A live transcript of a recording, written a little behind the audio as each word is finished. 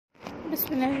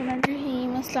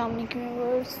बिस्मिल्लाहिर्रहमानिर्रहीम। अस्सलाम वालेकुम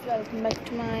viewers, welcome back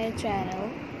to my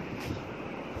channel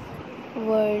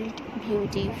world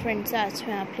beauty. Friends, आज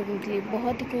मैं आप लोगों के लिए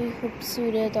बहुत ही कोई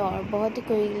खूबसूरत और बहुत ही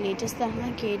कोई लेटेस्ट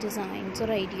तरह के डिज़ाइंस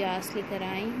और आइडियाज़ लेकर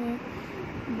आई हूँ।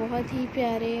 बहुत ही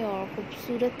प्यारे और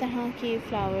ख़ूबसूरत तरह के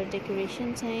फ्लावर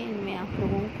डेकोरेशंस हैं। इनमें आप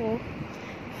लोगों को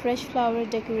फ्रेश फ्लावर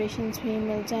डेकोरेशंस भी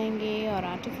मिल जाएंगे और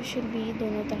आर्टिफिशियल भी,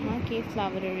 दोनों तरह के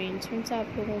फ्लावर अरेंजमेंट्स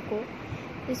आप लोगों को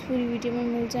इस पूरी वीडियो में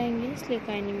मिल जाएंगे। इसलिए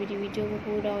काइंडली मेरी वीडियो को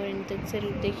पूरा और इन तक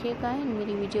ज़रूर देखिएगा।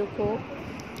 मेरी वीडियो को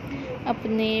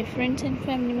अपने फ्रेंड्स एंड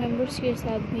फैमिली मेम्बर्स के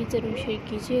साथ भी ज़रूर शेयर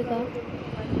कीजिएगा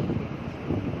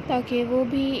ताकि वो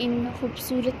भी इन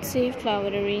खूबसूरत से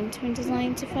फ्लावर अरेंजमेंट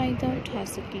डिज़ाइन से फ़ायदा उठा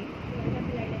सकें।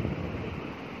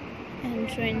 एंड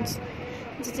फ्रेंड्स,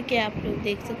 जैसे कि आप लोग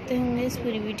देख सकते होंगे इस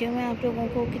पूरी वीडियो में आप लोगों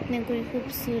को कितने कोई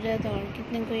खूबसूरत और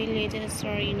कितने कोई लेटेस्ट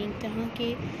और यूनिक तरह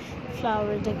के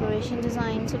फ्लावर डेकोरेशन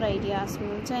डिज़ाइंस और आइडियाज़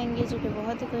मिल जाएंगे जो कि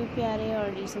बहुत ही कोई प्यारे और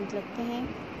डिसेंट लगते हैं।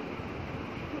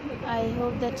 I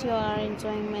hope that you are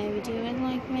enjoying my video and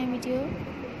like my video.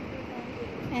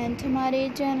 And हमारे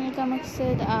चैनल का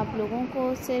मकसद आप लोगों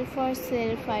को सिर्फ़ और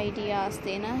सिर्फ आइडियाज़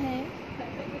देना है।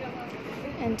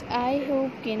 एंड आई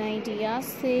होप कि इन आइडियाज़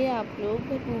से आप लोग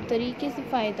भरपूर तरीके से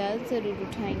फ़ायदा ज़रूर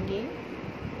उठाएंगे।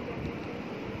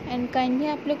 एंड काइंडली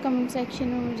आप लोग कमेंट सेक्शन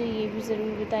में मुझे ये भी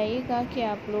ज़रूर बताइएगा कि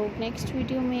आप लोग नेक्स्ट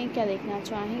वीडियो में क्या देखना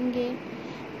चाहेंगे,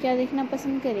 क्या देखना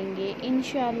पसंद करेंगे।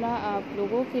 इंशाल्लाह आप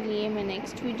लोगों के लिए मैं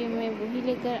नेक्स्ट वीडियो में वही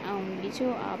लेकर आऊँगी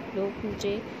जो आप लोग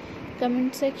मुझे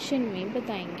कमेंट सेक्शन में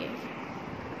बताएंगे।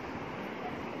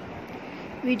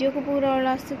 वीडियो को पूरा और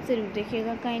लास्ट तक ज़रूर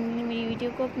देखिएगा। काइंडली मेरी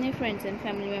वीडियो को अपने फ्रेंड्स एंड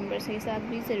फैमिली मेम्बर्स के साथ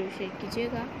भी ज़रूर शेयर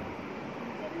कीजिएगा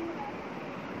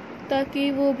ताकि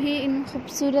वो भी इन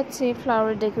खूबसूरत से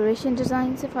फ्लावर डेकोरेशन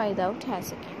डिज़ाइन से फ़ायदा उठा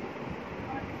सकें।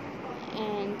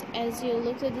 And as you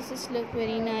look at this look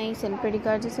very nice and pretty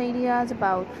gorgeous ideas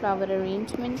about flower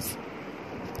arrangements.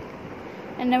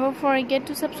 And never forget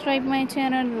to subscribe my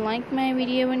channel, like my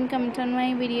video and comment on my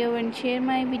video and share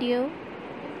my video.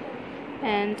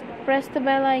 And press the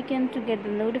bell icon to get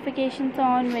the notifications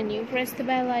on. When you press the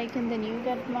bell icon, then you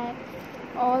get my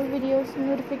all videos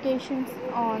notifications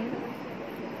on.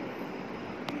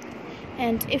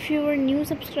 And if you are a new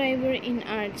subscriber in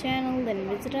our channel, then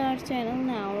visit our channel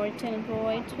now. Our channel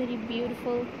provides very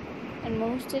beautiful and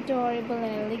most adorable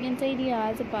and elegant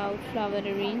ideas about flower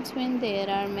arrangement. There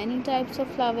are many types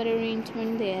of flower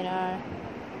arrangement. There are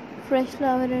fresh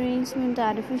flower arrangement,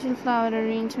 artificial flower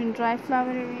arrangement, dry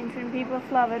flower arrangement, paper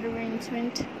flower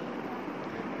arrangement,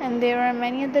 and there are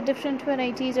many other different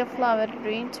varieties of flower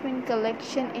arrangement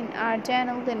collection in our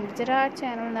channel. Then visit our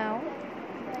channel now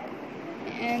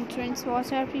and friends,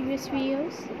 watch our previous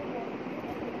videos.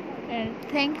 And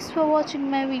thanks for watching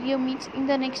my video. Meet in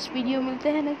the next video. मिलते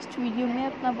हैं next video में।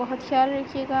 अपना बहुत ख्याल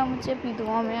रखिएगा, मुझे अपनी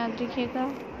दुआ में याद रखिएगा।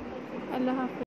 अल्लाह हाफ़िज़।